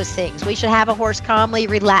check those things. We should have a horse calmly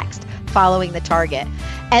relaxed following the target.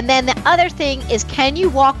 And then the other thing is, can you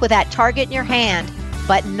walk with that target in your hand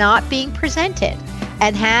but not being presented,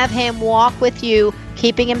 and have him walk with you,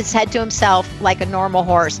 keeping his head to himself like a normal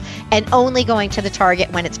horse, and only going to the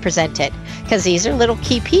target when it's presented? Because these are little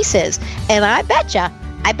key pieces. And I bet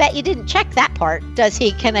you didn't check that part.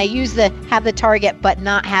 Can I have the target but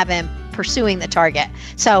not have him pursuing the target?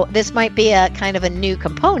 So this might be a kind of a new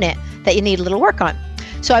component that you need a little work on.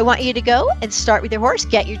 So I want you to go and start with your horse,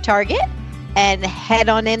 get your target, and head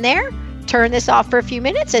on in there. Turn this off for a few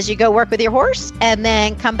minutes as you go work with your horse, and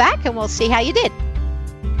then come back and we'll see how you did.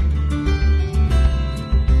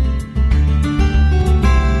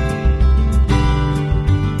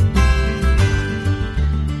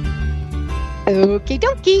 Okie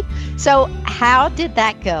dokie. So how did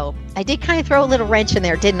that go? I did kind of throw a little wrench in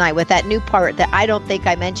there, didn't I, with that new part that I don't think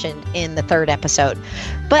I mentioned in the 3rd episode.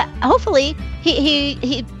 But hopefully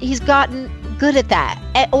he's gotten good at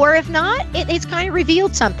that. Or if not, it's kind of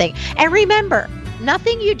revealed something. And remember,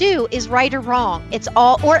 nothing you do is right or wrong. It's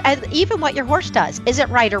all, or even what your horse does isn't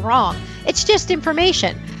right or wrong. It's just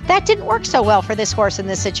information. That didn't work so well for this horse in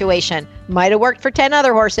this situation. Might have worked for 10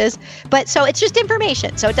 other horses. But so it's just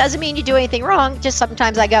information. So it doesn't mean you do anything wrong. Just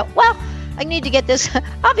sometimes I go, well, I need to get this,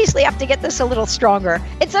 obviously I have to get this a little stronger.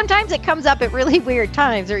 And sometimes it comes up at really weird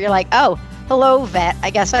times where you're like, oh, hello, vet, I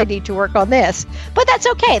guess I need to work on this. But that's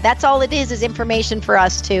okay. That's all it is information for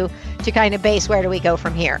us to kind of base where do we go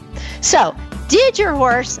from here. So did your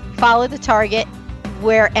horse follow the target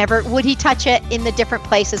wherever? Would he touch it in the different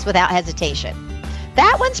places without hesitation?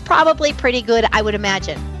 That one's probably pretty good, I would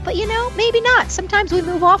imagine. But maybe not. Sometimes we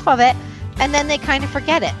move off of it and then they kind of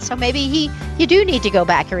forget it. So maybe you do need to go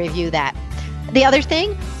back and review that. The other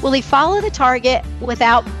thing, will he follow the target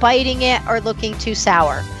without biting it or looking too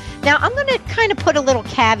sour? Now, I'm going to kind of put a little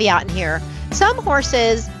caveat in here. Some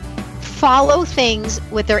horses follow things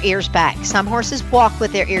with their ears back. Some horses walk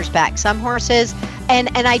with their ears back. Some horses, and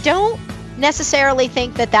I don't necessarily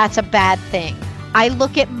think that that's a bad thing. I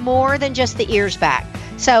look at more than just the ears back.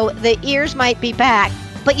 So the ears might be back,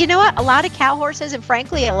 but you know what? A lot of cow horses and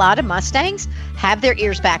frankly, a lot of Mustangs have their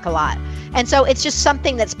ears back a lot. And so it's just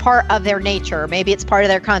something that's part of their nature. Maybe it's part of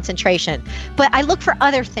their concentration. But I look for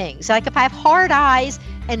other things. Like if I have hard eyes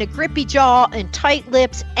and a grippy jaw and tight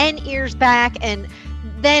lips and ears back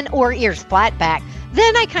or ears flat back,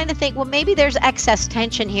 then I kind of think, well, maybe there's excess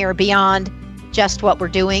tension here beyond just what we're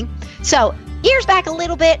doing. So ears back a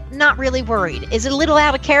little bit, not really worried. Is it a little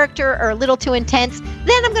out of character or a little too intense?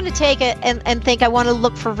 Then I'm going to take it and think I want to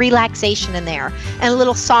look for relaxation in there and a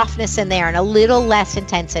little softness in there and a little less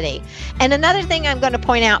intensity. And another thing I'm going to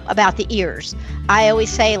point out about the ears, I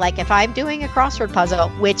always say, like if I'm doing a crossword puzzle,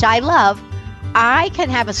 which I love, I can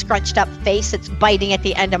have a scrunched up face that's biting at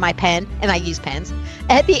the end of my pen, and I use pens,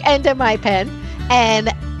 at the end of my pen,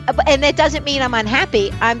 and it doesn't mean I'm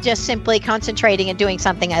unhappy. I'm just simply concentrating and doing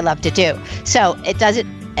something I love to do. So it doesn't,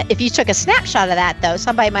 if you took a snapshot of that though,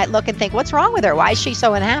 somebody might look and think, what's wrong with her? Why is she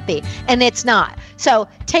so unhappy? And it's not. So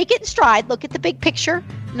take it in stride, look at the big picture,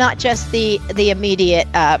 not just the immediate,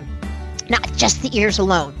 not just the ears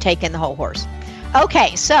alone, take in the whole horse.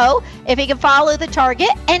 Okay, so if you can follow the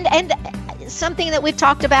target, and something that we've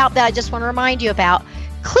talked about that I just want to remind you about,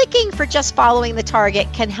 clicking for just following the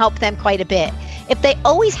target can help them quite a bit. If they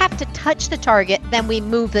always have to touch the target, then we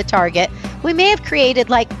move the target. We may have created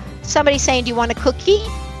like somebody saying, do you want a cookie?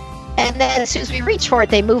 And then as soon as we reach for it,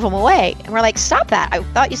 they move them away. And we're like, stop that. I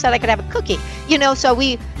thought you said I could have a cookie.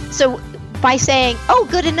 So by saying, oh,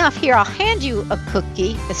 good enough, here, I'll hand you a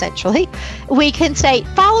cookie, essentially, we can say,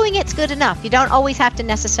 following it's good enough. You don't always have to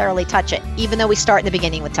necessarily touch it, even though we start in the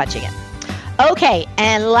beginning with touching it. Okay,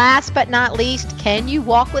 and last but not least, can you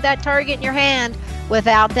walk with that target in your hand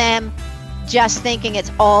without them just thinking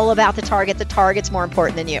it's all about the target? The target's more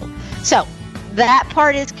important than you. So that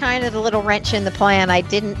part is kind of the little wrench in the plan I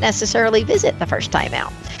didn't necessarily visit the first time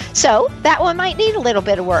out. So that one might need a little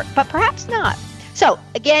bit of work, but perhaps not. So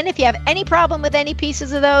again, if you have any problem with any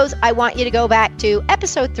pieces of those, I want you to go back to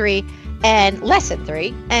episode 3 and lesson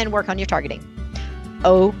 3 and work on your targeting.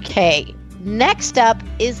 Okay, next up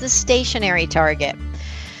is the stationary target.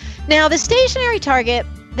 Now the stationary target,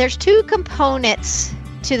 there's two components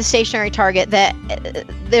to the stationary target that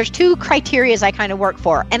there's two criterias I kind of work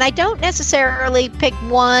for. And I don't necessarily pick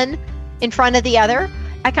one in front of the other.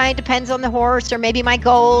 I kind of depends on the horse or maybe my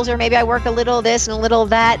goals, or maybe I work a little of this and a little of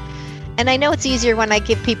that. And I know it's easier when I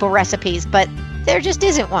give people recipes, but there just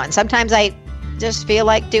isn't one. Sometimes I just feel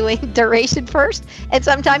like doing duration first, and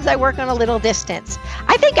sometimes I work on a little distance.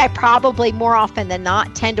 I think I probably more often than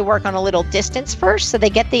not tend to work on a little distance first, so they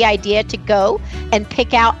get the idea to go and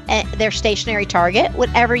pick out their stationary target,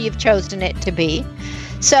 whatever you've chosen it to be.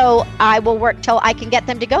 So I will work till I can get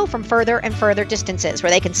them to go from further and further distances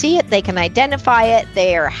where they can see it, they can identify it,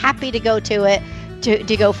 they are happy to go to it,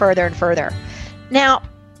 to go further and further. Now,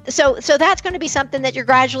 so that's going to be something that you're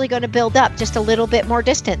gradually going to build up, just a little bit more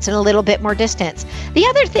distance and a little bit more distance. The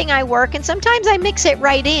other thing I work, and sometimes I mix it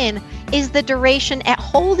right in, is the duration at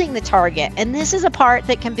holding the target. And this is a part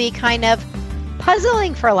that can be kind of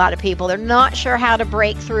puzzling for a lot of people. They're not sure how to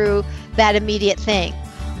break through that immediate thing.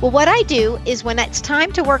 Well, what I do is when it's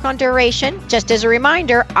time to work on duration, just as a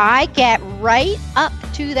reminder, I get right up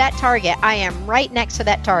to that target. I am right next to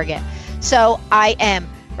that target. So I am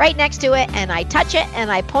right next to it, and I touch it and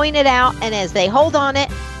I point it out, and as they hold on it,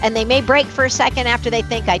 and they may break for a second after they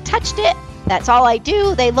think I touched it, that's all I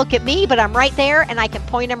do. They look at me, but I'm right there and I can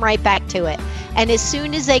point them right back to it. And as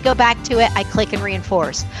soon as they go back to it, I click and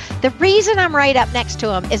reinforce. The reason I'm right up next to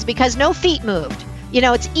them is because no feet moved. You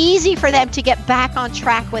know, it's easy for them to get back on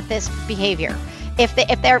track with this behavior. If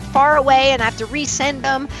they're far away and I have to resend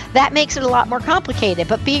them, that makes it a lot more complicated.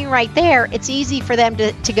 But being right there, it's easy for them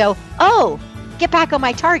to go, oh, get back on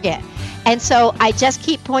my target. And so I just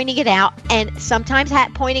keep pointing it out, and sometimes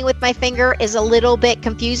pointing with my finger is a little bit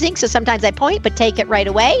confusing, so sometimes I point but take it right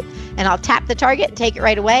away, and I'll tap the target and take it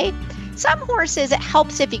right away. Some horses, it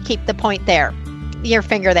helps if you keep the point there, your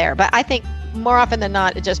finger there, but I think more often than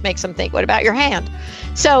not it just makes them think, what about your hand?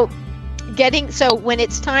 So when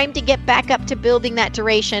it's time to get back up to building that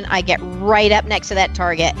duration, I get right up next to that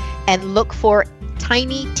target and look for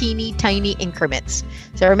teeny tiny increments.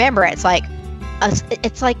 So remember, it's like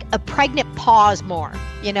a pregnant pause more.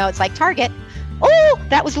 You know, it's like target. Oh,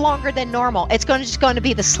 that was longer than normal. It's just going to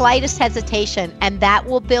be the slightest hesitation, and that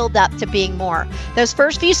will build up to being more. Those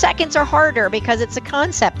first few seconds are harder because it's a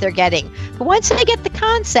concept they're getting. But once they get the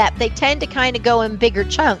concept, they tend to kind of go in bigger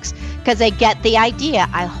chunks because they get the idea.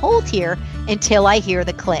 I hold here until I hear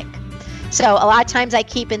the click. So a lot of times I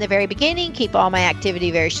keep in the very beginning, keep all my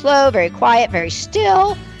activity very slow, very quiet, very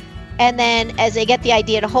still. And then as they get the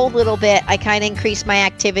idea to hold a little bit, I kind of increase my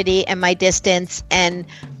activity and my distance and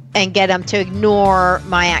get them to ignore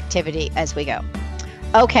my activity as we go.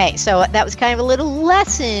 Okay, so that was kind of a little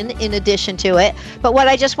lesson in addition to it. But what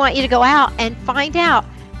I just want you to go out and find out,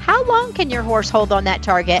 how long can your horse hold on that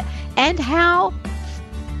target and how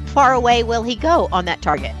far away will he go on that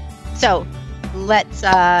target? So let's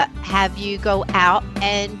have you go out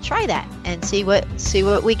and try that and see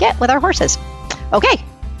what we get with our horses. Okay,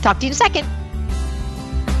 talk to you in a second.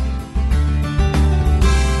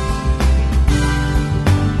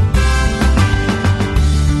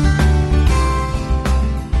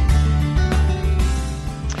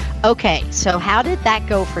 Okay, so how did that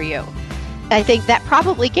go for you? I think that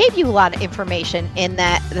probably gave you a lot of information in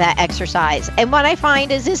that exercise. And what I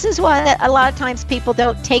find is this is what a lot of times people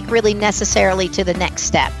don't take really necessarily to the next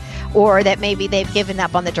step, or that maybe they've given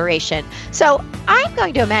up on the duration. So I'm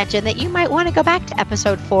going to imagine that you might want to go back to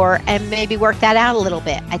episode 4 and maybe work that out a little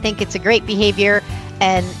bit. I think it's a great behavior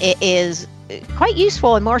and it is quite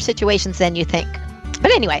useful in more situations than you think.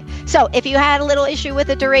 But anyway, so if you had a little issue with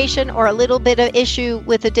the duration or a little bit of issue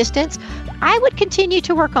with the distance, I would continue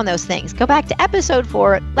to work on those things. Go back to episode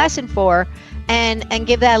 4, lesson 4, and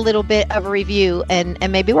give that a little bit of a review and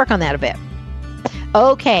maybe work on that a bit.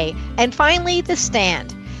 Okay, and finally, the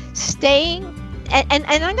stand. Staying, and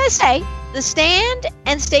I'm going to say, the stand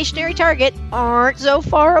and stationary target aren't so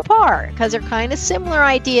far apart because they're kind of similar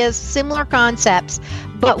ideas, similar concepts,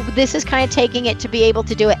 but this is kind of taking it to be able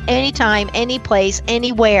to do it anytime, any place,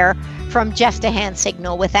 anywhere from just a hand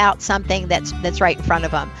signal without something that's right in front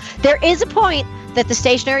of them. There is a point that the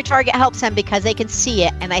stationary target helps them because they can see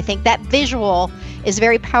it, and I think that visual is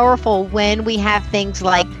very powerful when we have things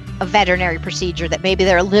like a veterinary procedure that maybe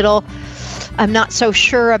they're a little I'm not so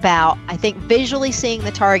sure about. I think visually seeing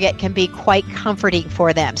the target can be quite comforting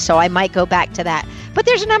for them. So I might go back to that. But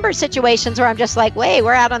there's a number of situations where I'm just like, wait,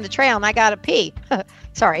 we're out on the trail and I got to pee.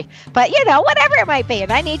 Sorry. But, whatever it might be.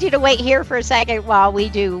 And I need you to wait here for a second while we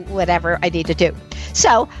do whatever I need to do.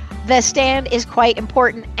 So the stand is quite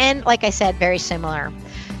important. And like I said, very similar.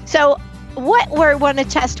 So what we want to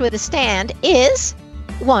test with a stand is,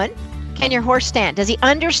 1, can your horse stand? Does he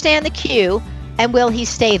understand the cue and will he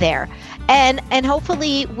stay there? And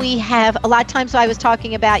hopefully we have, a lot of times I was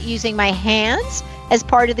talking about using my hands as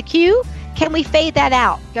part of the cue. Can we fade that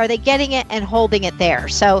out? Are they getting it and holding it there?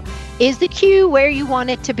 So is the cue where you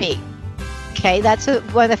want it to be? Okay, that's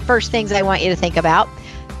one of the first things I want you to think about.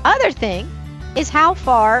 Other thing is how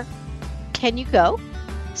far can you go?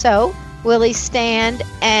 So will he stand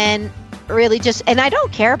and really just, and I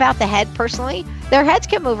don't care about the head personally. Their heads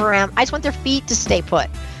can move around. I just want their feet to stay put.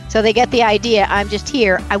 So they get the idea, I'm just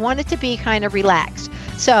here. I want it to be kind of relaxed.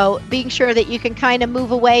 So being sure that you can kind of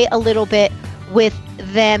move away a little bit with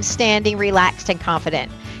them standing relaxed and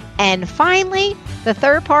confident. And finally, the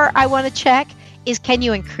third part I want to check is, can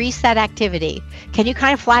you increase that activity? Can you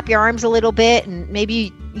kind of flap your arms a little bit and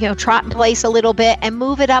maybe, trot in place a little bit and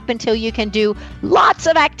move it up until you can do lots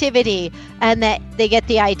of activity, and that they get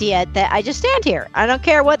the idea that I just stand here. I don't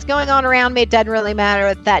care what's going on around me. It doesn't really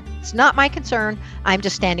matter. That's not my concern. I'm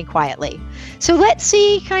just standing quietly. So let's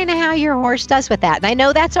see kind of how your horse does with that. And I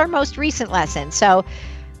know that's our most recent lesson. So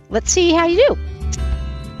let's see how you do.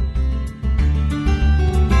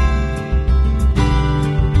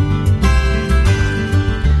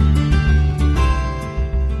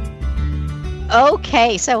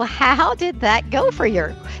 Okay, so how did that go for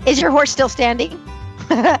you? Is your horse still standing?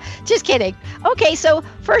 Just kidding. Okay, so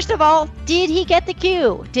first of all, did he get the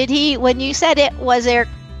cue? Did he, when you said it, was there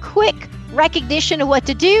quick recognition of what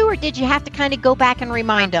to do, or did you have to kind of go back and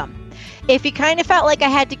remind him? If you kind of felt like I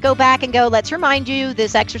had to go back and go, let's remind you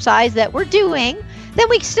this exercise that we're doing, then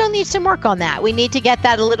we still need some work on that. We need to get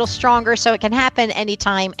that a little stronger so it can happen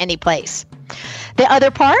anytime, any place. The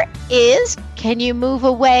other part is, can you move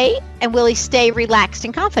away and will he stay relaxed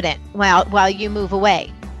and confident while you move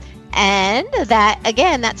away? And that,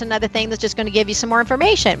 again, that's another thing that's just going to give you some more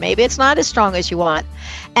information. Maybe it's not as strong as you want.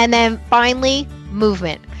 And then finally,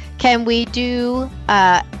 movement. Can you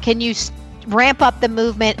ramp up the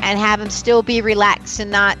movement and have him still be relaxed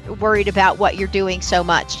and not worried about what you're doing so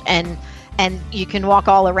much? And you can walk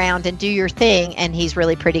all around and do your thing, and he's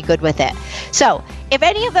really pretty good with it. So if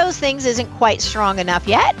any of those things isn't quite strong enough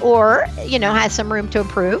yet, or, has some room to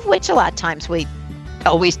improve, which a lot of times we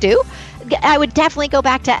always do, I would definitely go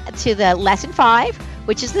back to the lesson 5,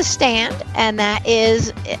 which is the stand, and that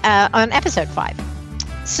is on episode 5.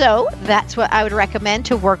 So that's what I would recommend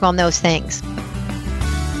to work on those things.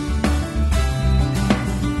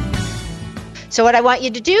 So what I want you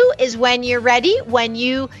to do is when you're ready, when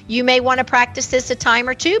you may want to practice this a time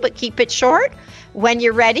or two, but keep it short. When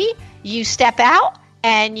you're ready, you step out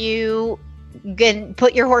and you can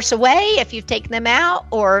put your horse away if you've taken them out,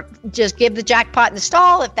 or just give the jackpot in the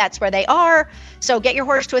stall if that's where they are. So get your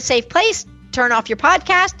horse to a safe place, turn off your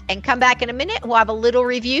podcast, and come back in a minute. We'll have a little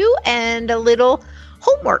review and a little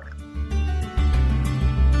homework.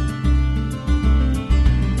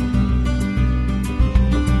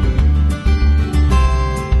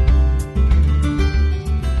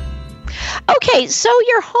 Okay, so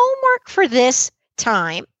your homework for this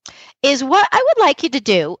time is what I would like you to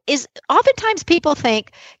do is oftentimes people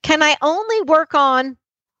think, can I only work on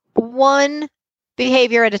one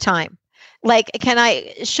behavior at a time? Like,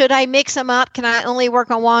 should I mix them up? Can I only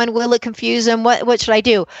work on one? Will it confuse them? What should I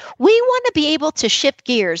do? We want to be able to shift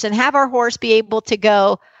gears and have our horse be able to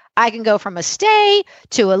go, I can go from a stay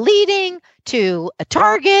to a leading to a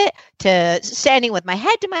target to standing with my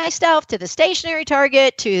head to myself to the stationary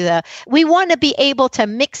target we want to be able to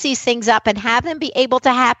mix these things up and have them be able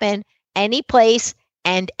to happen any place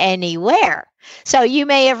and anywhere. So you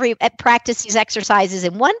may have practiced these exercises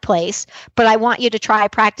in one place, but I want you to try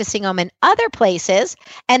practicing them in other places.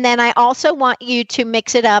 And then I also want you to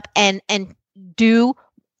mix it up and do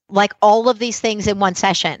like all of these things in one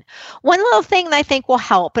session. One little thing that I think will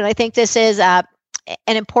help, and I think this is an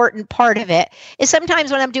important part of it, is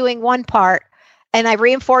sometimes when I'm doing one part and I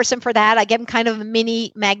reinforce them for that, I give them kind of a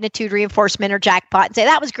mini magnitude reinforcement or jackpot and say,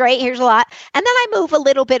 that was great, here's a lot. And then I move a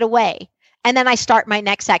little bit away. And then I start my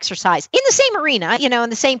next exercise in the same arena, in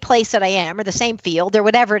the same place that I am, or the same field or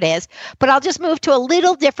whatever it is. But I'll just move to a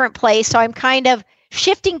little different place. So I'm kind of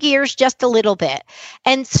shifting gears just a little bit.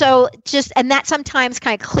 And so and that sometimes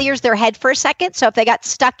kind of clears their head for a second. So if they got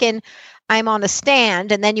stuck in, I'm on a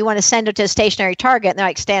stand, and then you want to send them to a stationary target, and they're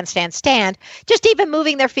like, stand, just even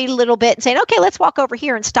moving their feet a little bit and saying, okay, let's walk over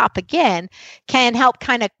here and stop again, can help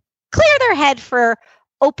kind of clear their head for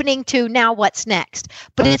opening to now what's next.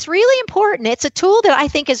 But it's really important. It's a tool that I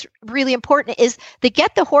think is really important, is to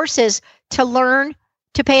get the horses to learn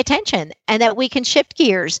to pay attention, and that we can shift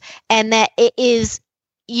gears, and that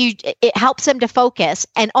it helps them to focus.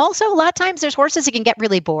 And also a lot of times there's horses that can get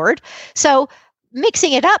really bored. So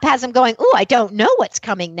mixing it up has them going, ooh, I don't know what's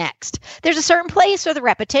coming next. There's a certain place where the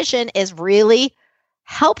repetition is really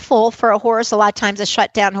helpful for a horse. A lot of times a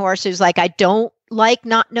shutdown horse who's like, I don't like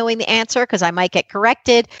not knowing the answer because I might get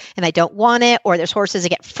corrected and I don't want it. Or there's horses that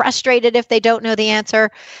get frustrated if they don't know the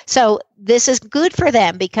answer. So this is good for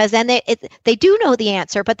them because then they do know the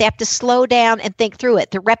answer, but they have to slow down and think through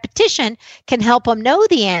it. The repetition can help them know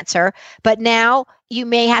the answer, but now you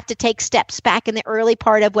may have to take steps back in the early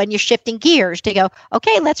part of when you're shifting gears to go,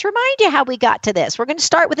 okay, let's remind you how we got to this. We're going to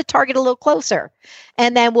start with the target a little closer,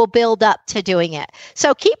 and then we'll build up to doing it.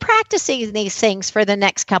 So keep practicing these things for the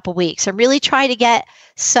next couple weeks and really try to get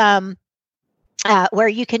some where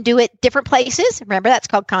you can do it different places. Remember, that's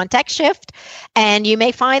called context shift. And you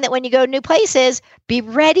may find that when you go to new places, be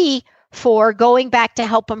ready for going back to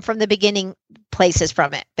help them from the beginning places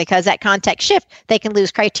from it, because that context shift, they can lose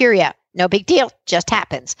criteria. No big deal, just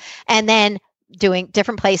happens. And then doing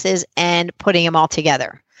different places and putting them all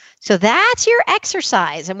together. So that's your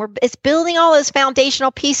exercise. And it's building all those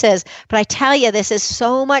foundational pieces. But I tell you, this is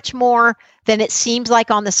so much more than it seems like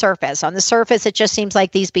on the surface. On the surface, it just seems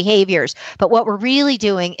like these behaviors. But what we're really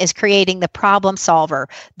doing is creating the problem solver,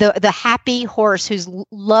 the happy horse who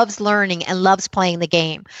loves learning and loves playing the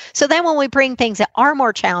game. So then when we bring things that are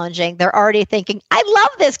more challenging, they're already thinking, I love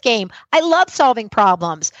this game. I love solving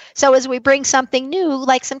problems. So as we bring something new,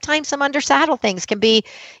 like sometimes some under saddle things can be,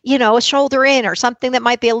 a shoulder in or something that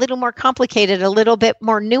might be a little more complicated, a little bit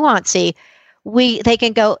more nuancy. They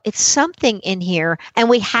can go, it's something in here,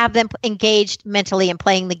 and we have them engaged mentally in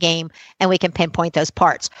playing the game, and we can pinpoint those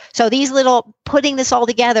parts. So putting this all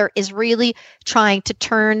together is really trying to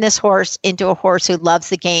turn this horse into a horse who loves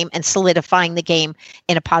the game and solidifying the game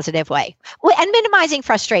in a positive way. And minimizing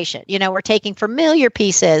frustration. We're taking familiar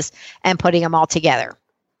pieces and putting them all together.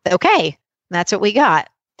 Okay, that's what we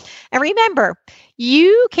got. And remember,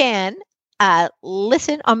 you can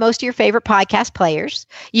listen on most of your favorite podcast players.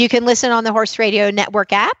 You can listen on the Horse Radio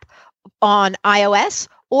Network app on iOS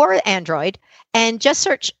or Android, and just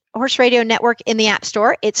search Horse Radio Network in the App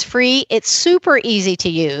Store. It's free. It's super easy to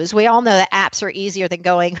use. We all know that apps are easier than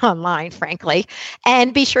going online, frankly.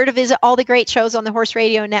 And be sure to visit all the great shows on the Horse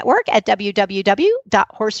Radio Network at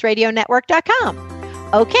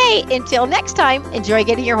www.horseradionetwork.com. Okay, until next time, enjoy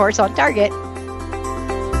getting your horse on target.